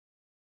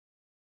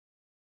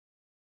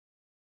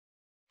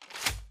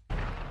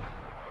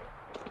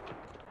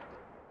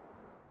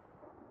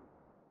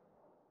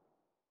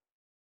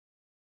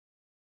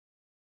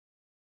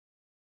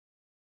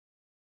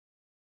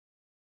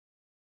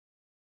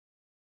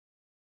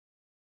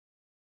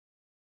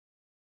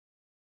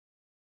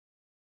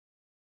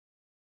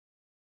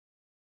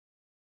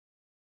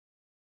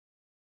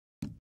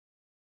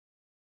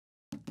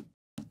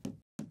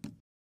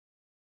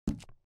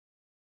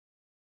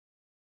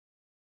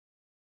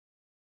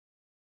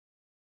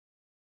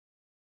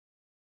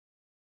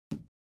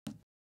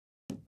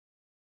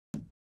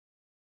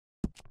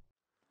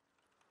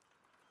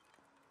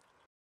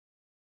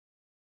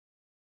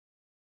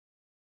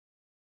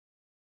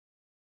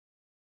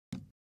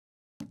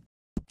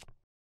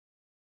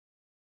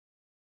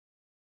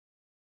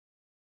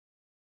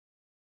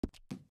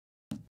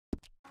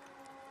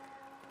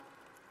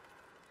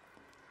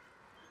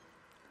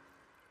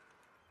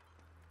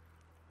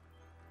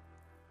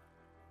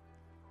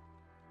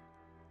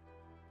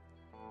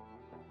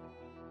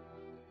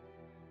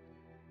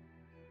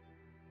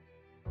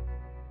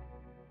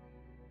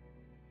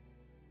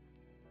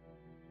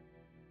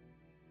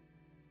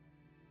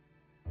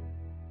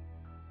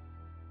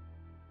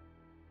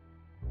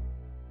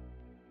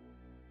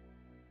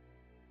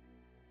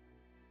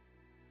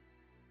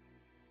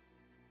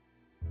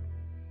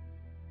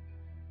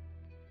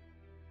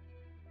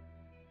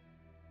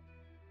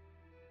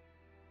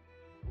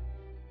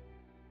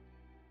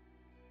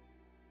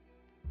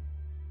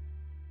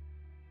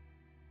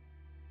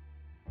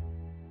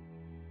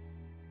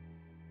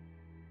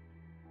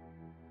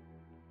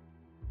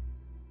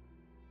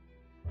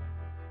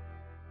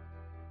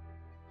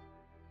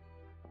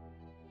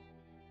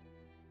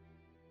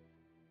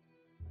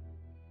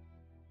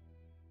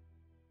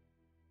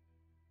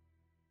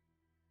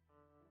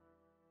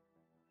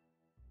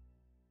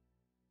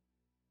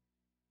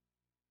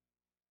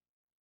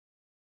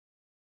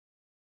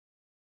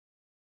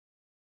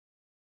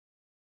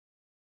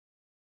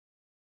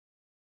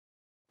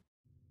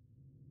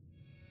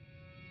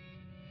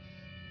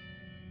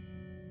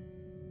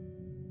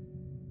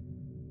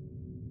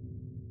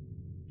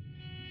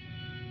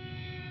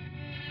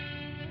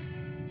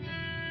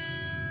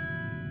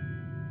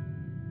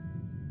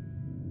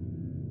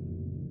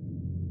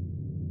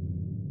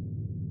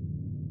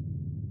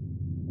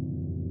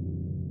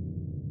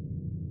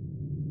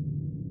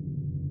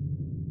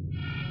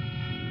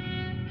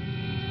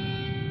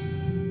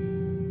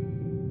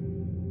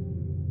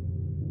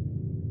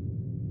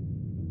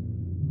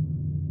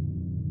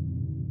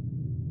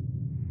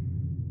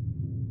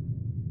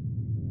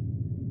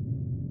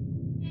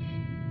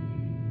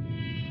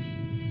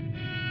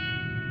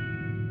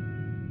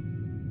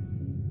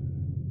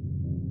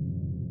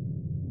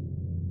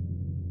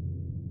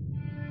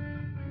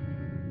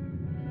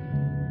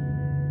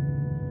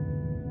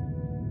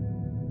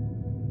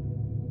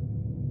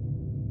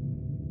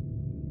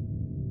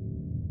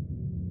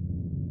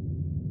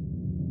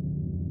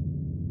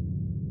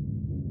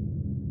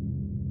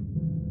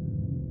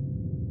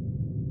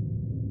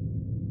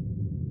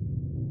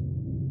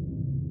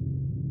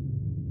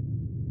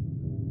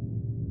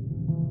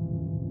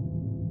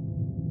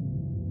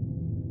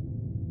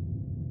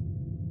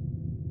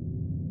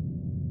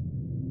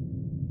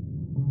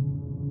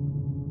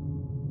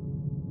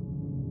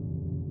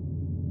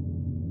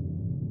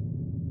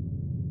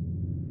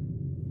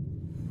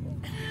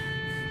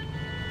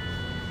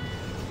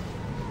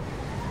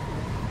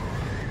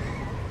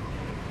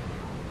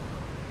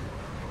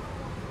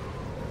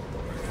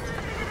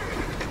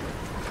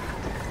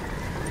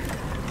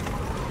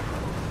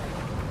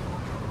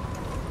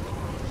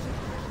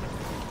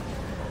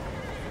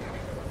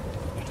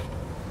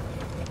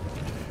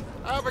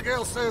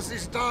Abigail says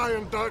he's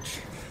dying, Dutch.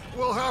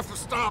 We'll have to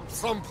stop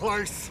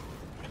someplace.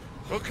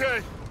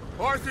 Okay.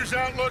 Arthur's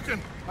out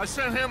looking. I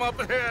sent him up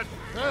ahead.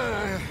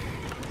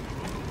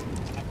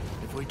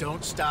 If we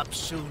don't stop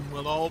soon,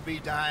 we'll all be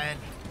dying.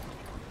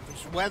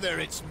 This weather,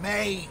 it's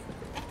May.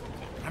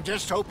 I'm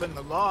just hoping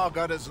the law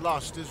got as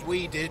lost as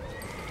we did.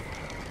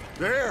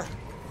 There!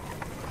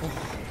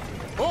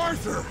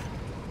 Arthur!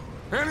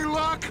 Any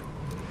luck?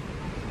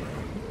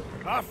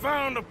 I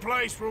found a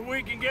place where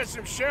we can get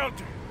some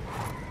shelter.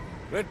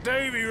 Let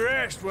Davy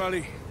rest while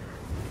he...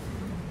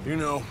 You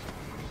know.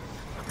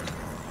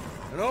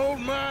 An old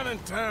mining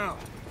town.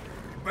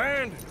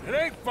 Abandoned. It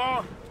ain't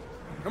far.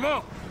 Come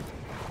on.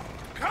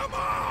 Come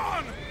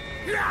on!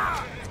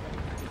 Yeah!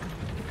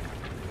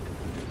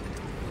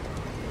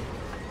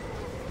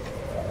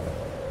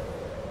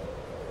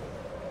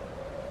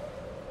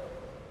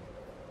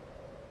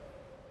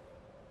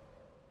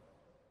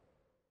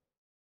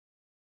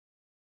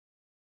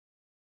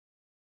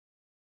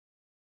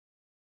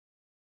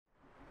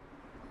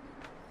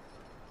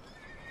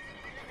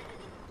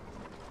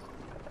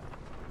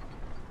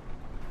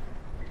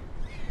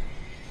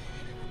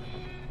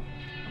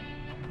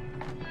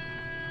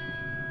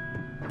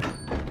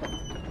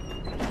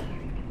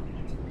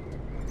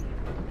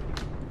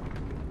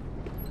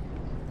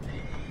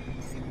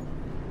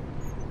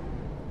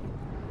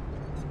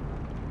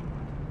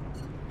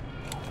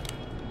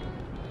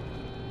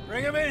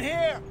 Bring him in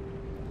here!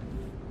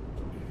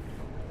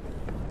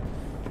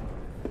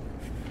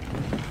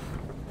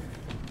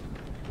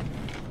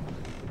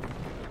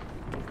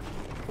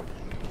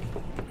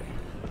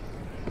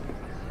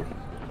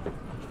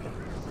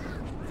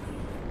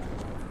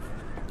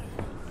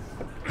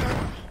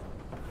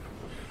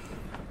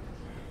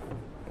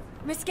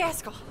 Miss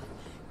Gaskell,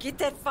 get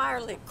that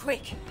fire lit,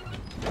 quick.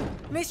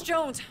 Miss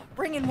Jones,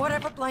 bring in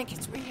whatever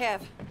blankets we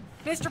have.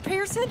 Mr.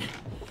 Pearson,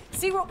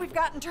 see what we've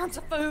got in terms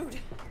of food.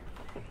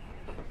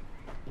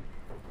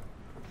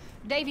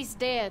 Davy's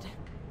dead.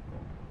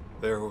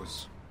 There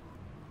was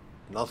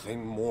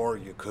nothing more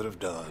you could have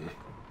done.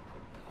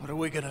 What are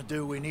we gonna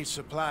do? We need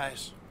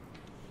supplies.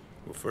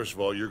 Well, first of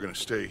all, you're gonna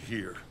stay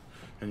here,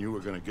 and you were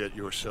gonna get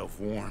yourself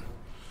warm.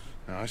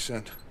 Now, I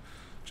sent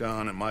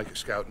John and Micah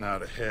scouting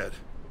out ahead.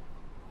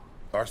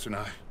 Arthur and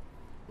I,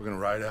 we're gonna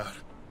ride out,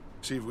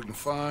 see if we can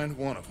find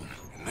one of them.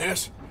 And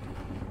this,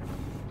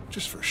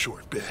 just for a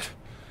short bit.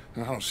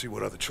 And I don't see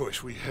what other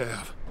choice we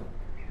have.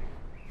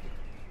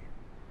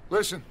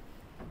 Listen.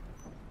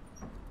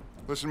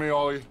 Listen to me,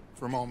 all of you,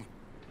 for a moment.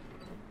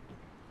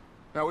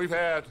 Now, we've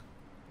had,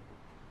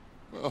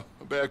 well,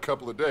 a bad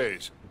couple of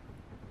days.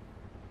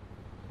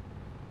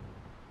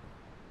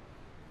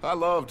 I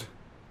loved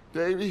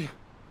Davy,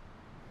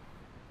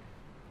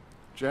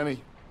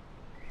 Jenny,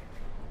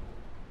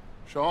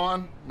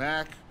 Sean,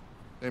 Mac.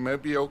 They may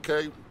be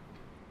okay.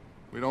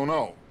 We don't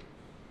know.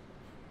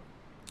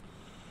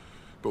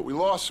 But we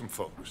lost some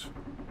folks.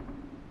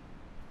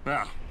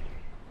 Now,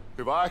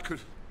 if I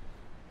could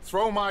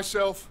throw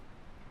myself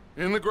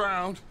in the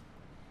ground,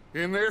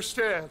 in their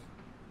stead,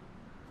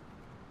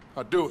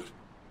 I'd do it,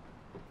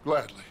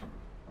 gladly.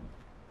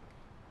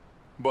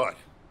 But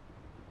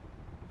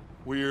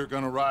we're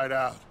gonna ride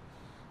out,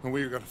 and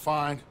we're gonna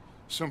find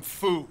some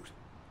food.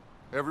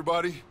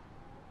 Everybody,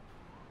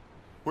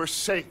 we're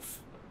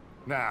safe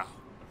now.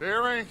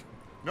 There ain't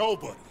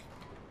nobody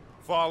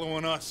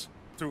following us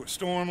through a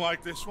storm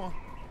like this one.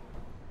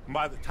 And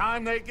by the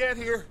time they get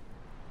here,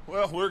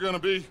 well, we're gonna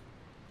be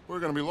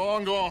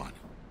long gone.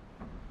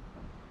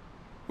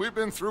 We've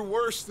been through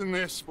worse than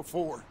this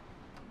before.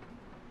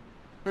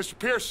 Mr.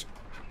 Pearson,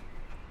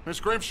 Miss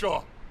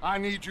Grimshaw, I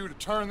need you to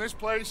turn this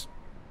place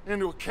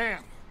into a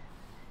camp.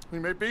 We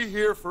may be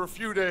here for a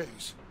few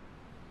days.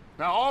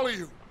 Now, all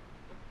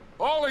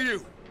of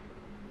you,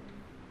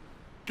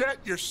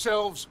 get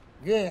yourselves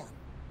warm.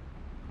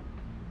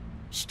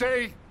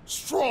 Stay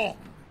strong.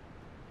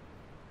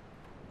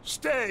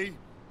 Stay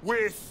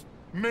with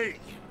me.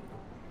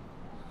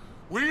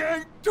 We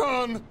ain't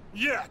done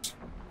yet.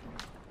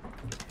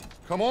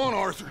 Come on,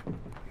 Arthur.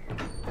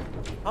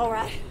 All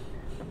right.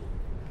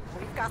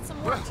 We've got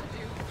some work to do.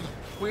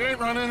 We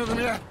ain't run into them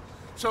yet,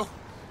 so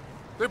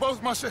they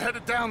both must have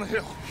headed down the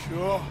hill.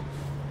 Sure.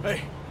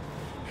 Hey,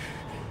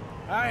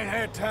 I ain't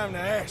had time to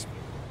ask.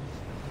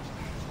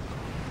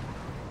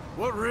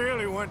 What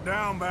really went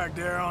down back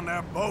there on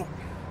that boat?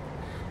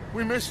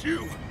 We missed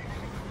you.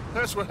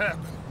 That's what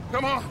happened.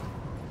 Come on.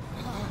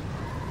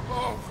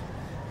 Oh.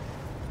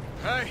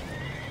 Hey,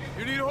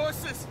 you need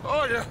horses?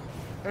 Oh, yeah.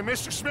 Hey,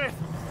 Mr. Smith,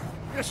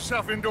 get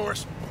yourself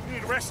indoors. You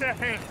need to rest that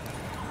hand.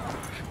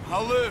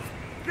 I'll live.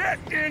 Get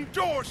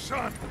indoors,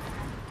 son.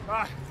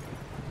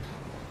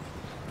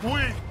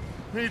 We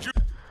need you.